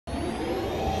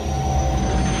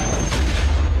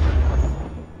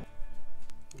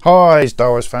Hi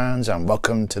Star Wars fans, and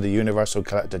welcome to the Universal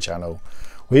Collector channel.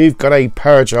 We've got a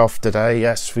Purge off today.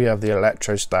 Yes, we have the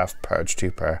Electro staff Purge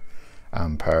Trooper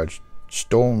and Purge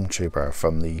Stormtrooper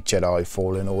from the Jedi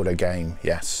Fallen Order game.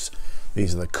 Yes,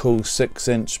 these are the cool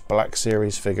 6-inch Black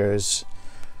Series figures.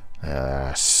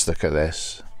 Yes, look at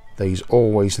this. These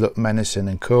always look menacing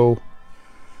and cool.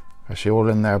 Actually all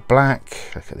in their black.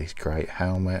 Look at these great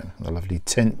helmet, the lovely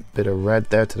tint, bit of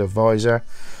red there to the visor.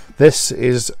 This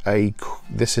is a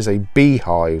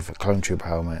Beehive Clone Trooper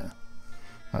helmet.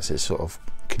 That's its sort of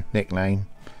nickname.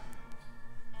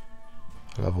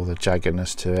 I love all the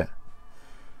jaggedness to it.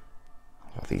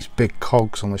 I love these big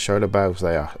cogs on the shoulder bells.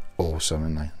 They are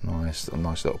awesome, aren't they? Nice, a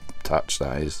nice little touch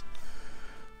that is.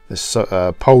 This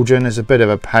pauldron is a bit of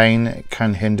a pain. It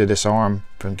can hinder this arm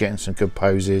from getting some good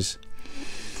poses.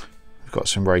 We've got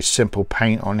some very simple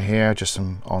paint on here, just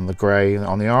some on the grey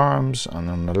on the arms and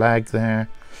on the leg there.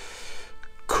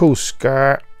 Cool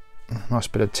skirt, nice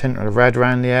bit of tint of red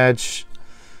around the edge.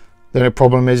 The only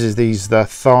problem is the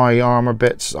thigh armor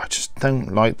bits. I just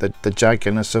don't like the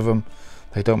jaggedness of them.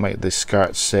 They don't make the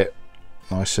skirt sit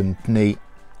nice and neat.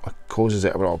 It causes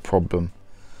it a lot of problem.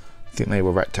 I think they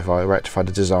will rectify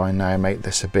the design now, make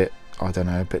this a bit, I don't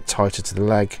know, a bit tighter to the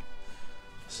leg.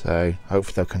 So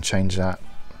hopefully they can change that.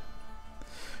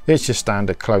 It's your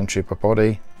standard Clone Trooper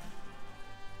body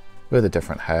with a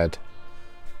different head.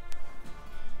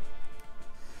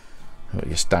 You've got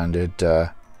your standard,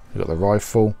 you've got the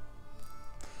rifle,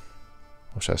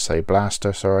 or should I say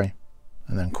blaster, sorry.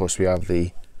 And then of course we have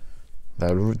the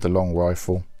long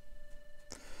rifle.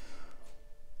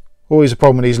 Always a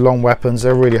problem with these long weapons,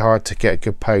 they're really hard to get a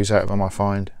good pose out of them, I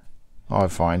find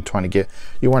trying to get,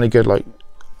 you want to get like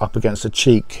up against the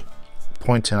cheek,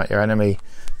 pointing at your enemy.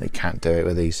 They can't do it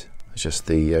with these, it's just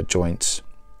the joints.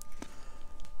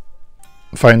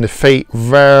 I find the feet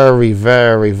very,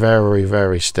 very, very,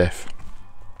 very stiff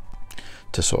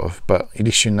to sort of, but at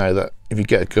least you know that if you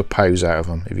get a good pose out of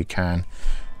them, if you can,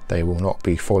 they will not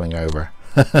be falling over.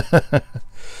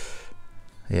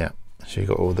 Yeah, so you've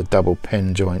got all the double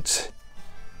pin joints.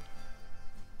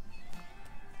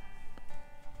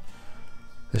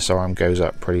 This arm goes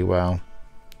up pretty well.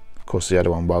 Of course the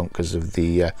other one won't because of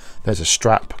the there's a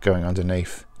strap going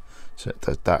underneath, so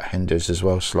that hinders as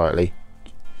well slightly.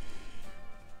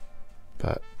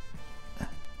 But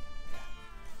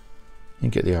you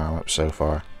get the arm up so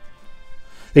far.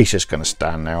 He's just going to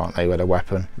stand there, aren't they, with a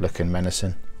weapon, looking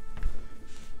menacing.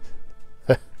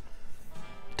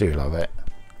 Do love it.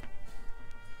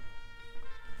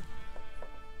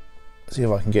 See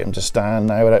if I can get him to stand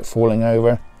now without falling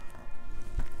over.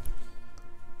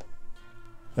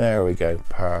 There we go,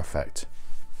 perfect.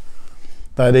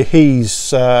 Now he's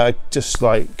just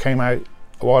like came out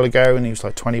a while ago and he was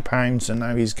like £20, and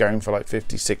now he's going for like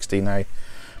 50, 60 now.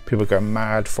 People are going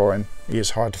mad for him. He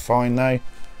is hard to find now.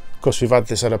 Of course, we've had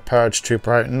this other Purge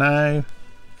Trooper out now.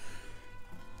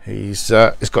 He's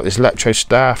got this Electro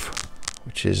staff,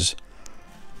 which is,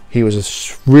 he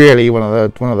was really one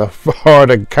of the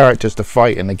harder characters to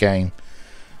fight in the game.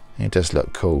 He does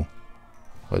look cool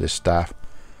with his staff.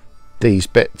 These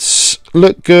bits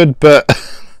look good, but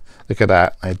look at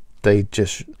that. They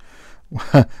just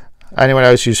anyone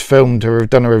else who's filmed or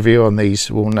done a review on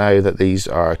these will know that these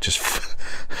are just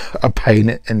a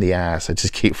pain in the ass. They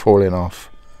just keep falling off.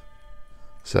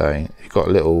 So you've got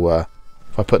a little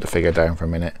if I put the figure down for a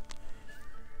minute,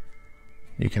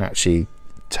 you can actually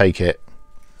take it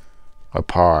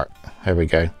apart. There we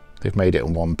go, they've made it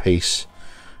in one piece,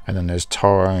 and then there's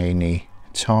tiny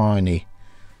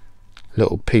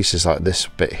little pieces like this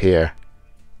bit here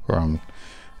and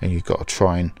you've got to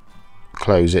try and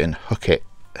close it and hook it.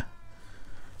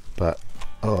 But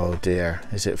oh dear,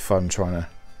 is it fun trying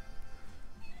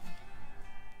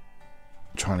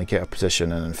to get a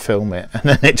position and then film it, and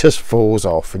then it just falls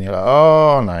off and you're like,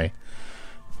 oh no.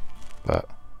 But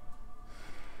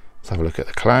let's have a look at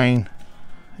the clone.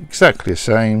 Exactly the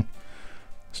same.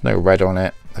 There's no red on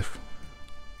it.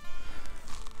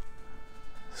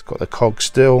 It's got the cog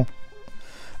still,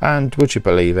 and would you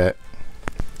believe it,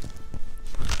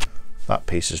 that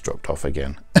piece has dropped off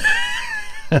again.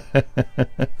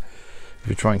 If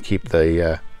you try and keep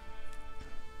the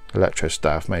Electro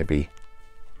staff maybe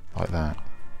like that.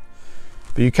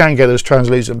 But you can get those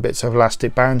translucent bits of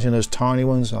elastic bands in those tiny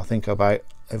ones. I think about,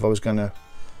 if I was going to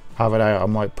have it out, I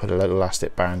might put a little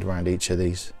elastic band around each of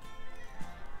these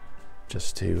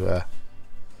just to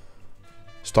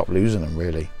stop losing them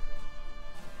really.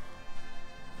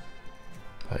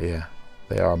 But yeah,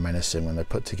 they are menacing when they're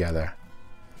put together.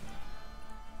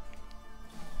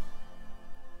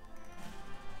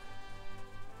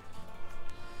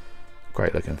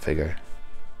 Great looking figure.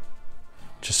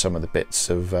 Just some of the bits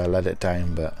have let it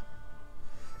down, but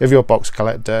if you're a box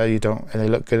collector, you don't, and they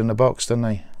look good in the box, don't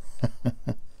they?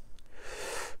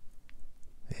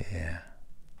 Yeah.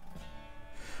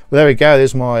 Well, there we go.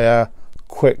 There's my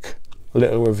quick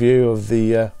little review of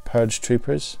the Purge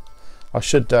Troopers. We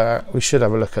should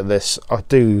have a look at this. I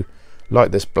do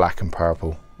like this black and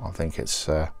purple. I think it's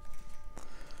one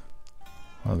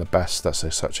of the best.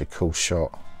 That's such a cool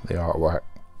shot, the artwork.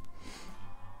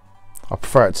 I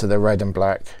prefer it to the red and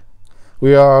black.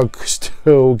 We are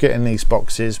still getting these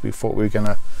boxes. We thought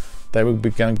they would be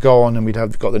going to go on and we'd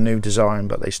have got the new design,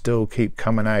 but they still keep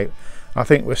coming out. I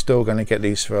think we're still going to get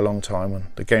these for a long time. And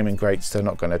the gaming greats, they're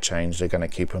not going to change. They're going to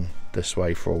keep them this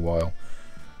way for a while.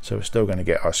 So we're still going to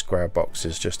get our square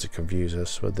boxes just to confuse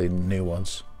us with the new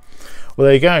ones. Well,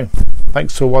 there you go.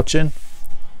 Thanks for watching.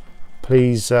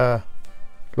 Please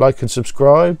like and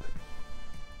subscribe,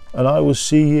 and I will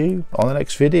see you on the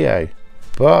next video.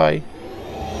 Bye.